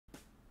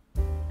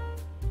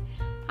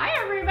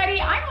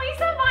I'm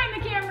Lisa,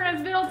 behind the camera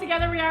is Bill,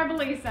 together we are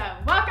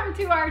Belisa. Welcome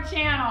to our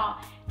channel.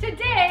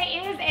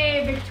 Today is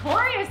a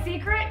Victoria's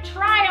Secret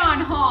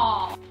try-on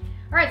haul. All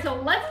right, so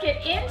let's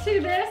get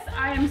into this.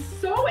 I am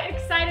so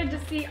excited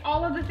to see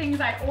all of the things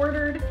I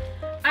ordered.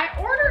 I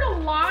ordered a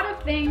lot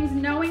of things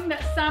knowing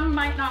that some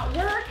might not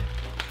work,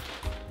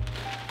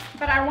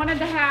 but I wanted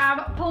to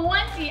have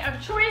plenty of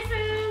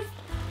choices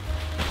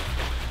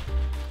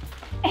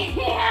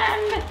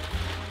and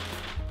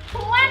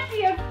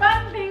plenty of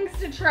fun things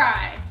to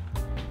try.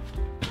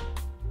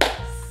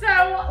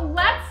 So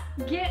let's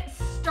get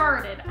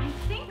started. I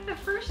think the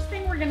first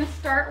thing we're gonna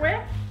start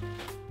with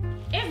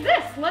is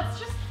this.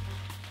 Let's just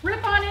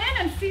rip on in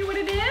and see what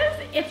it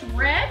is. It's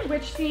red,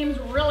 which seems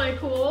really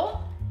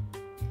cool.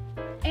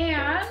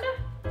 And,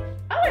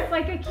 oh, it's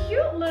like a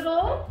cute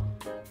little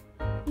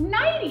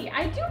nightie.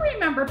 I do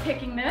remember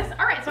picking this.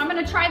 All right, so I'm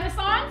gonna try this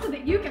on so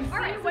that you can see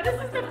what it looks like.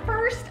 This is the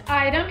first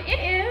item. It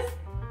is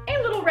a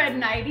little red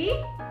nightie.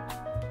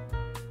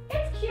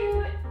 It's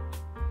cute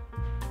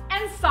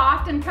and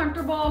soft and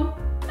comfortable.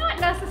 Not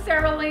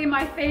necessarily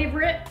my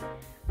favorite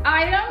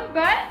item,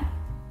 but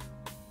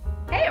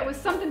hey, it was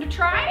something to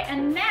try,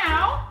 and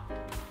now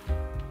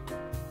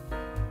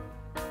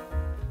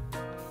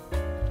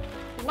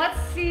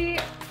let's see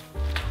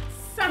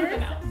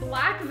something else.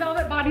 Black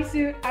velvet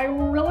bodysuit I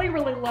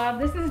really love.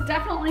 This is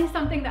definitely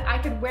something that I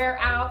could wear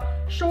out.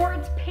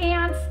 Shorts,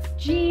 pants,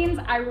 jeans,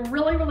 I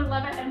really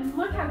love it. And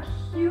look how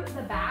cute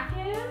the back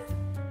is.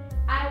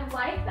 I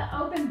like the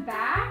open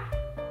back.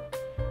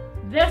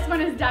 This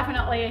one is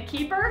definitely a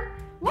keeper.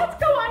 Let's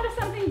go on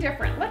to something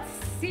different. Let's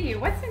see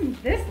what's in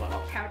this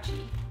little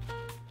pouchy.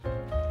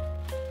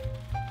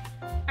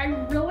 I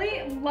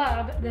really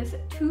love this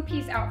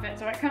two-piece outfit.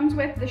 So it comes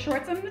with the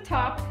shorts on the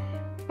top,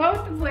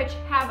 both of which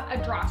have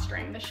a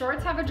drawstring. The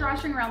shorts have a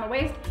drawstring around the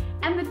waist,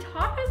 and the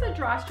top has a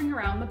drawstring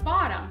around the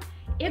bottom.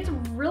 It's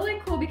really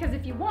cool because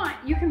if you want,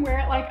 you can wear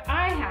it like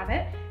I have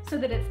it, so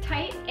that it's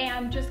tight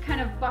and just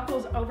kind of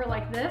buckles over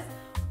like this,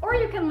 or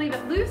you can leave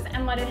it loose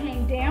and let it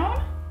hang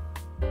down.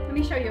 Let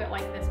me show you it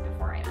like this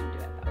before I undo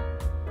it though.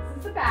 This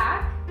is the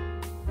back.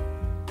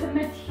 The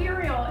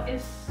material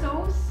is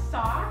so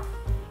soft.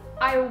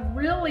 I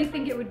really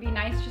think it would be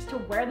nice just to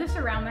wear this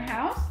around the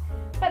house.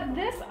 But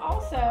this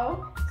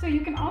also, so you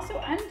can also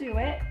undo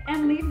it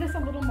and leave this a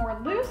little more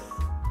loose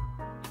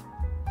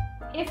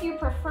if you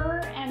prefer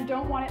and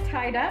don't want it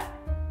tied up.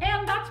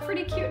 And that's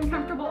pretty cute and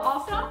comfortable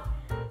also.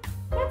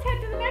 Let's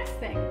head to the next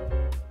thing.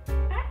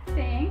 I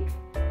think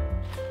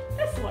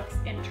this looks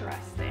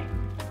interesting.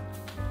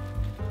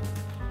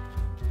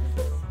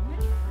 This is so much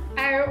fun.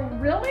 I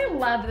really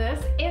love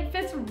this. It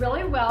fits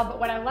really well, but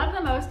what I love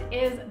the most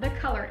is the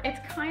color. It's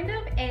kind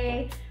of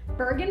a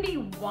burgundy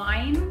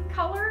wine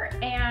color,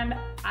 and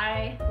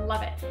I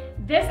love it.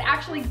 This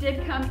actually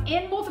did come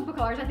in multiple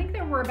colors. I think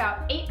there were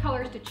about 8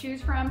 colors to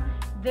choose from.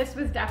 This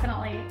was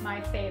definitely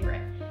my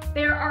favorite.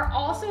 There are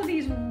also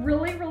these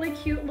really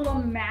cute little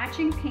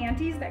matching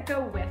panties that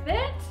go with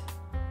it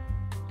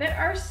that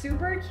are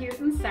super cute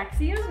and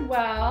sexy as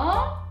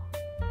well.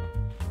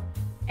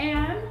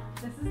 And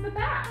this is the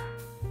back.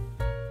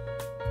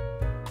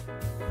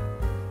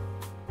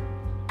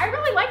 I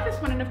really like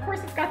this one, and of course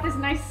it's got this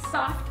nice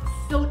soft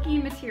silky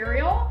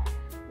material.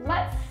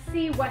 Let's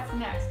see what's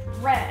next.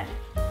 Red.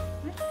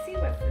 Let's see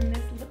what's in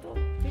this little,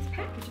 these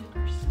packages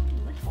are so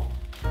little.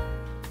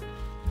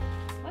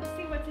 Let's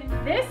see what's in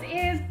here. This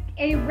is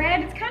a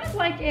red, it's kind of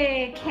like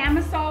a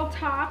camisole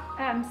top,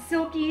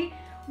 silky,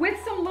 with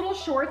some little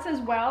shorts as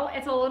well.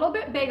 It's a little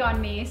bit big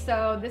on me,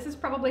 so this is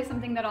probably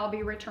something that I'll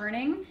be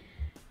returning.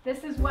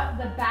 This is what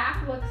the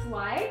back looks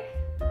like.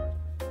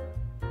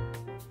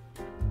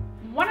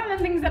 One of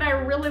the things that I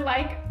really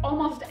like,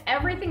 almost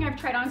everything I've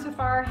tried on so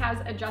far has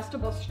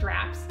adjustable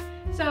straps.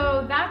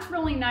 So that's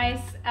really nice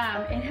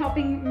in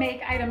helping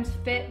make items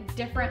fit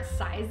different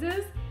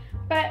sizes.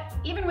 But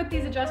even with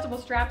these adjustable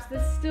straps,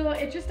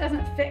 it just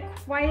doesn't fit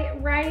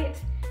quite right.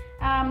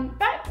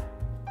 But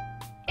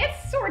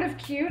it's sort of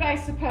cute, I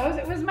suppose.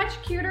 It was much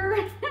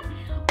cuter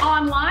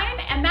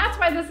online, and that's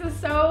why this is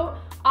so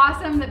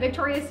awesome that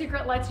Victoria's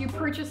Secret lets you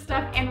purchase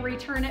stuff and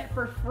return it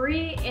for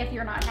free if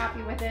you're not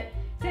happy with it,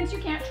 since you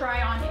can't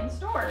try on in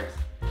stores.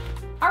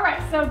 All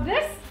right, so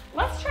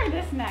let's try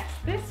this next.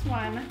 This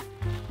one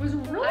was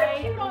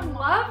really cute. I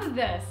love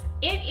this.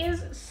 It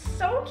is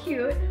so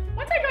cute.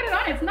 Once I got it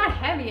on, it's not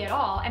heavy at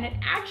all, and it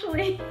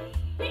actually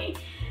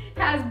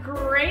has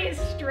great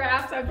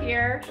straps up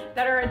here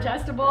that are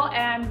adjustable,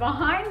 and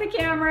behind the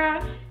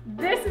camera,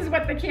 this is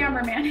what the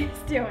cameraman is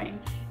doing.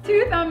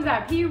 2 thumbs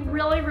up. He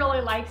really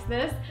likes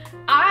this.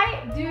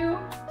 I do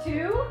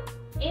too.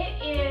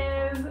 It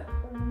is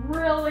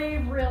really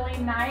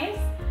nice.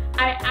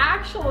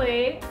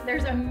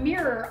 There's a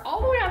mirror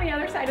all the way on the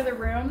other side of the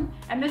room,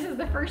 and this is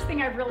the first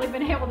thing I've really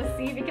been able to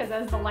see because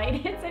as the light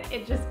hits it,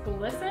 it just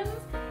glistens.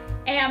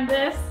 And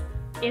this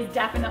is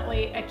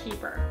definitely a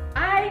keeper.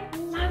 I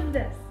love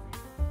this.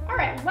 All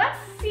right, let's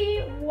see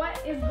what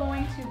is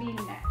going to be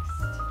next.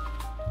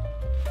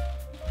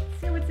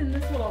 Let's see what's in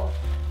this little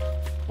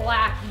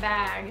black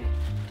bag.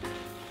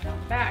 No,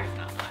 bag's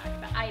not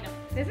black, the item.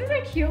 This is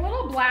a cute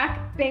little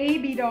black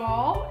baby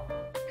doll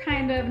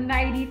kind of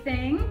nighty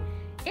thing.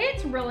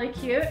 It's really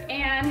cute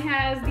and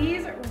has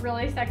these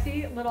really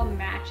sexy little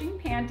matching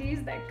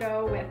panties that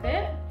go with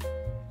it.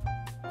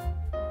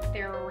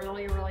 They're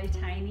really, really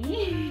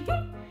tiny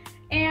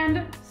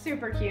and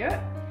super cute.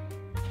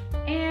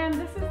 And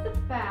this is the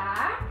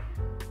back.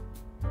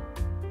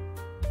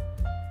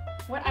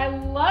 What I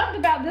loved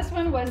about this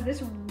one was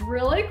this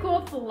really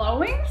cool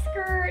flowing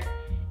skirt.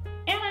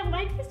 And I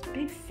like this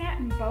big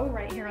satin bow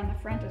right here on the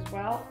front as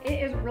well. It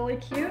is really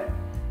cute.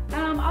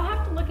 I'll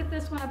have to look at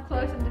this one up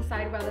close and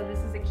decide whether this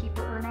is a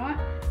keeper or not.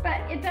 But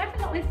it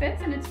definitely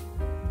fits and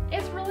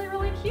it's really,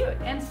 really cute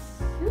and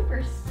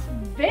super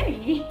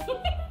spinny.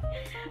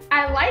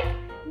 I like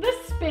the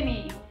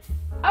spinny.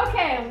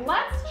 Okay,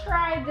 let's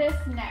try this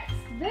next.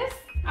 This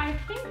I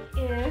think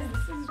this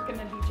is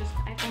gonna be just,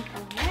 I think, a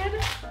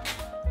red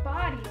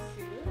bodysuit.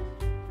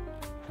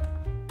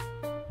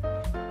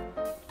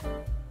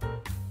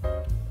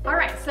 All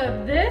right,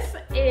 so this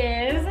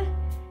is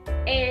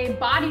a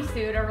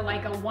bodysuit, or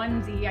like a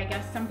onesie, I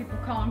guess some people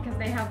call them, because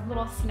they have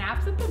little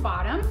snaps at the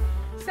bottom.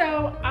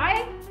 So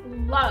I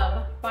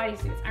love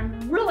bodysuits.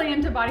 I'm really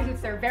into bodysuits.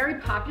 They're very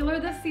popular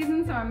this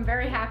season, so I'm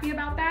very happy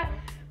about that.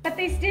 But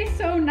they stay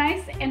so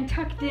nice and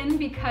tucked in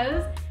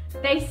because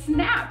they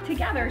snap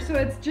together. So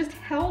it's just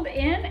held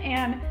in,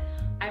 and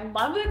I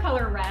love the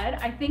color red.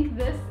 I think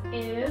this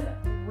is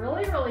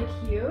really, really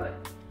cute.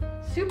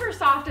 Super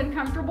soft and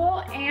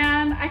comfortable,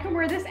 and I can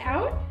wear this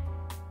out.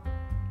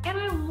 And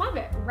I love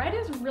it. Red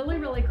is really,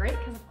 really great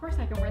because of course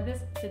I can wear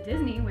this to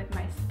Disney with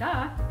my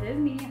stuff.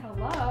 Disney,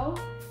 hello.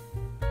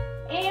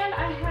 And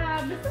I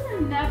have, this is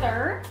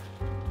another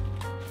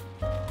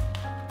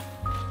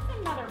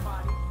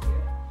bodysuit.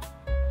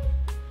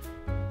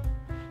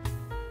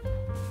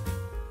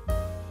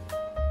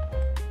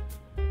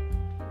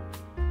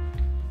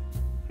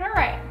 All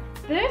right,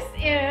 this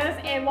is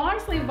a long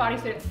sleeve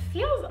bodysuit. It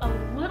feels a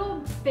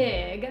little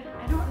big.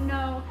 I don't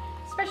know.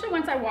 Especially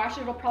once I wash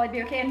it, it'll probably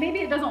be okay. And maybe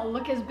it doesn't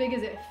look as big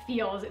as it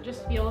feels. It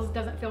just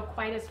doesn't feel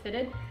quite as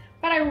fitted.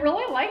 But I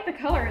really like the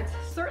color. It's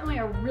certainly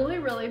a really,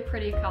 really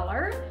pretty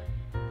color.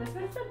 This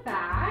is the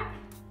back.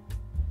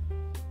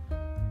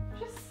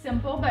 Just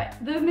simple, but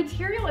the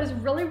material is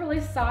really,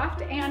 really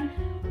soft. And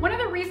one of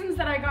the reasons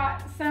that I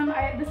got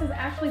this is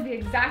actually the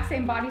exact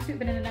same bodysuit,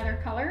 but in another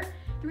color.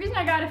 The reason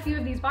I got a few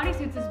of these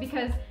bodysuits is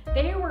because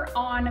they were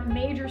on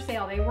major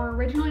sale. They were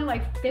originally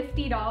like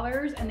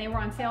 $50 and they were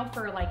on sale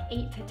for like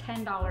 $8 to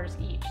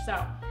 $10 each.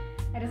 So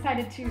I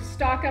decided to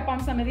stock up on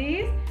some of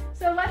these.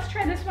 So let's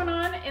try this one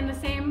on in it's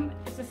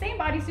the same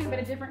bodysuit but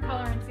a different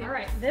color and see. All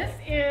right, this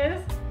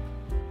is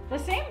the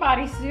same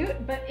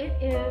bodysuit, but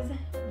it is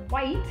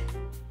white.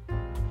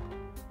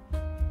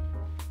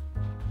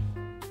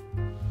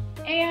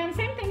 And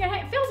same thing,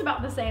 it feels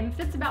about the same,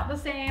 fits about the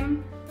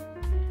same.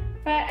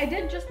 But I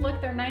did just look,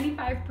 they're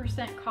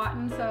 95%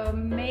 cotton, so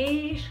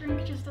may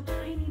shrink just a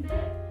tiny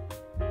bit.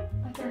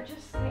 But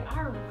they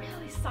are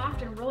really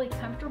soft and really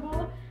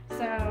comfortable.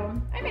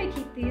 So I may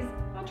keep these.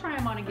 I'll try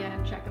them on again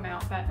and check them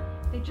out, but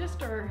they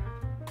just are,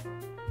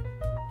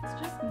 it's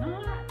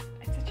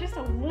just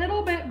a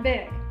little bit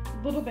big,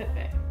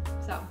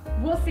 So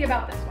we'll see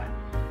about this one.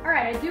 All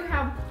right, I do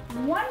have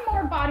one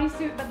more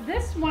bodysuit, but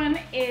this one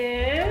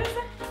is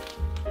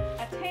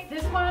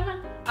this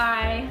one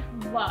I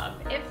love.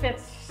 It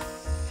fits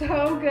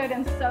so good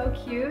and so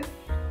cute.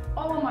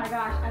 Oh my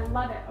gosh, I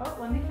love it. Oh,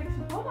 let me fix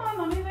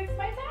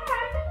my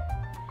tag.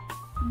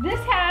 This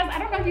has, I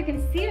don't know if you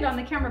can see it on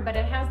the camera, but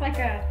it has like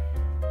a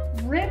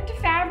ribbed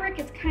fabric.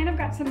 It's kind of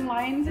got some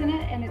lines in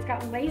it and it's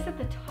got lace at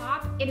the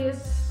top. It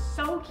is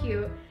so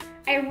cute.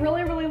 I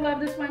really, really love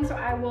this one, so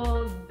I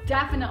will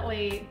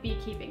definitely be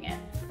keeping it.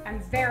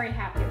 I'm very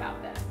happy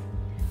about this.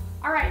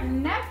 All right,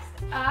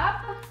 next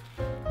up,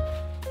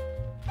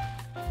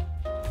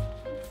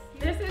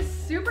 this is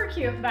super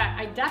cute, but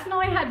I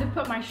definitely had to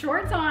put my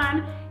shorts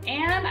on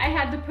and I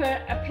had to put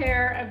a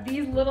pair of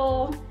these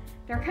little,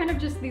 they're kind of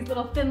just these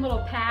little thin little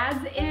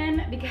pads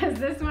in because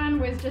this one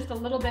was just a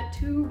little bit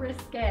too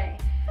risque.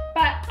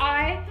 But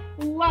I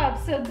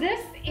love, so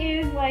this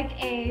is like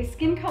a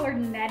skin colored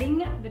netting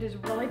that is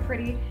really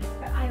pretty,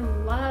 but I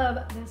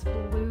love this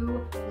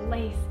blue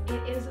lace.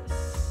 It is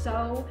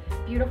so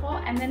beautiful.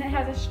 And then it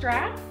has a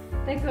strap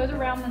that goes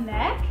around the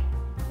neck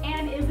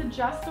and is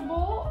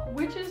adjustable,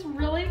 which is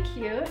really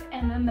cute.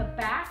 And then the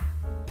back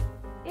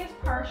is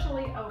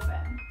partially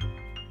open.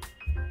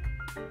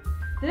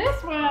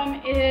 This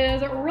one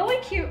is really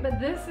cute,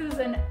 but this is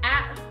an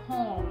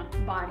at-home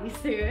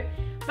bodysuit.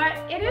 But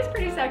it is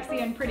pretty sexy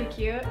and pretty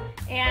cute.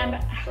 And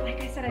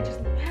like I said, I just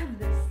love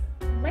this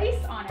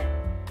lace on it.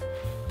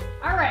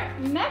 All right,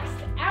 next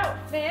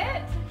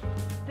outfit.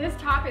 This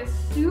top is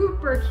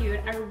super cute.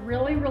 I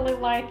really, really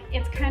like,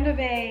 it's kind of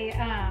a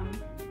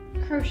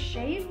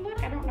crocheted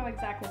look. I don't know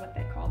exactly what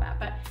they call that,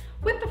 but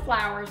with the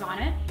flowers on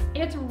it.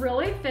 It's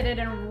really fitted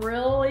and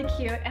really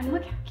cute. And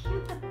look how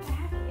cute the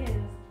back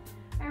is.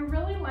 I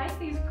really like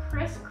these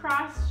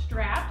crisscross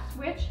straps,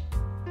 which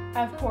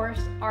of course,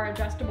 are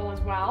adjustable as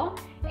well.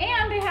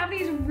 And they have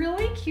these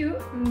really cute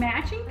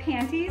matching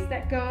panties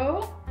that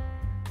go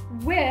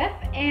with,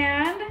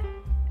 and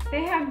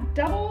they have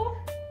double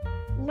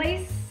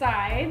lace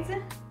sides,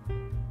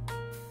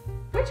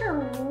 which are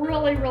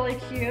really, really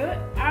cute.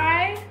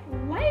 I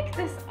like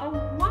this a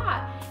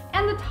lot.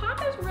 And the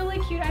top is really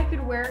cute. I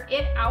could wear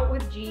it out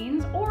with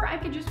jeans, or I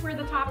could just wear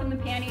the top and the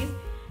panties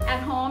at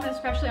home,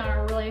 especially on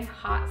a really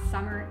hot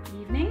summer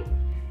evening.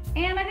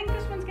 And I think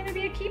this one's gonna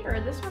be a keeper.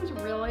 This one's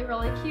really,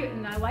 really cute,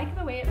 and I like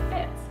the way it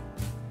fits.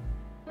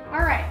 All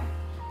right,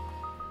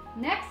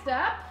 next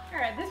up, all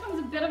right, this one's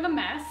a bit of a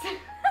mess.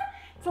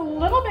 It's a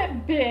little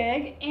bit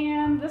big,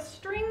 and the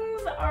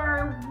strings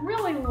are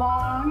really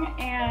long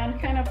and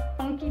kind of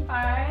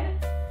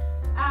funky-fied.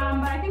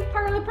 But I think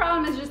part of the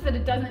problem is just that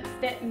it doesn't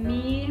fit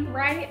me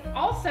right.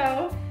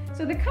 Also,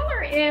 so the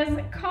color is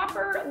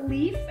copper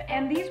leaf,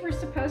 and these were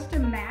supposed to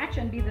match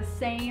and be the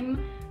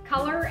same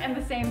color and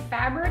the same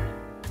fabric,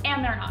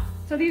 and they're not.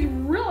 So these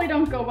really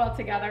don't go well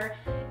together.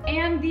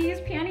 And these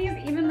panties,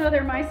 even though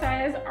they're my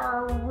size,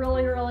 are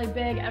really, really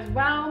big as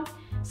well.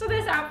 So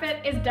this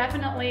outfit is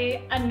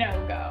definitely a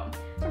no-go.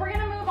 So we're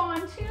gonna move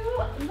on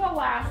to the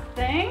last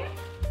thing.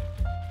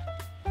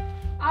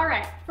 All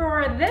right,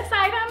 for this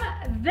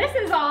item, this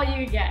is all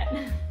you get.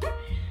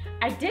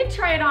 I did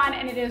try it on,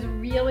 and it is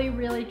really,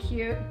 really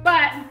cute,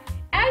 but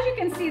as you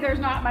can see, there's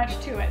not much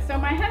to it. So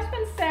my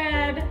husband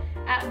said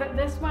that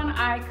this one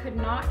I could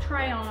not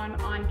try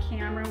on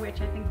camera,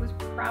 which I think was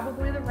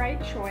probably the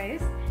right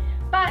choice.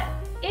 But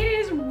it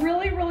is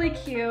really, really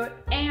cute,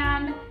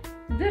 and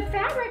the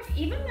fabric,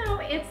 even though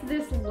it's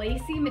this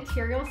lacy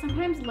material,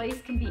 sometimes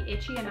lace can be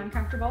itchy and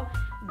uncomfortable.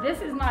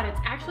 This is not. It's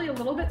actually a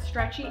little bit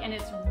stretchy, and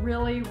it's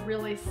really,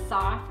 really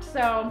soft.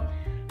 So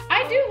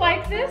I do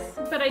like this,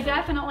 but I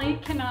definitely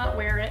cannot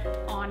wear it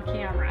on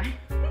camera.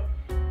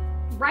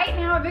 Right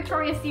now at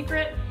Victoria's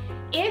Secret,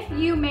 if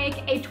you make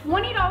a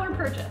 $20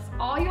 purchase,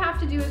 all you have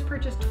to do is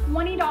purchase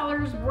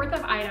 $20 worth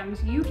of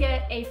items. You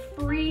get a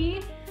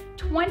free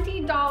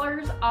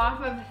 $20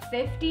 off of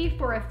 $50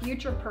 for a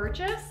future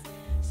purchase.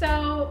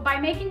 So by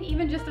making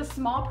even just a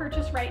small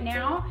purchase right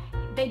now,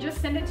 they just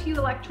send it to you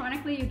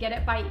electronically. You get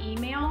it by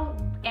email,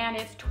 and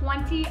it's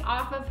 $20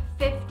 off of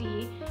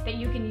 $50 that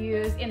you can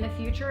use in the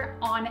future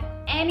on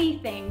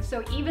anything.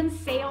 So even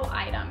sale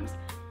items,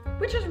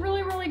 which is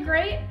really, really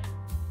great.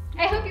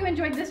 I hope you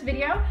enjoyed this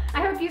video.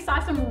 I hope you saw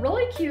some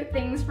really cute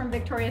things from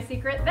Victoria's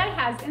Secret that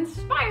has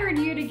inspired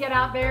you to get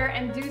out there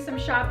and do some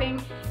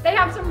shopping. They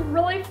have some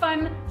really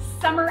fun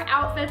summer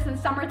outfits and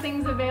summer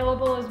things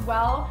available as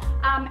well.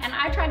 And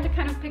I tried to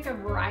kind of pick a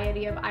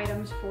variety of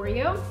items for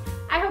you.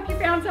 I hope you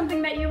found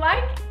something that you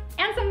like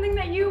and something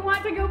that you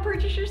want to go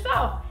purchase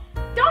yourself.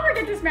 Don't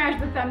forget to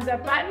smash the thumbs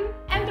up button,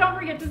 and don't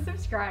forget to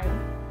subscribe.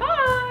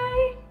 Bye!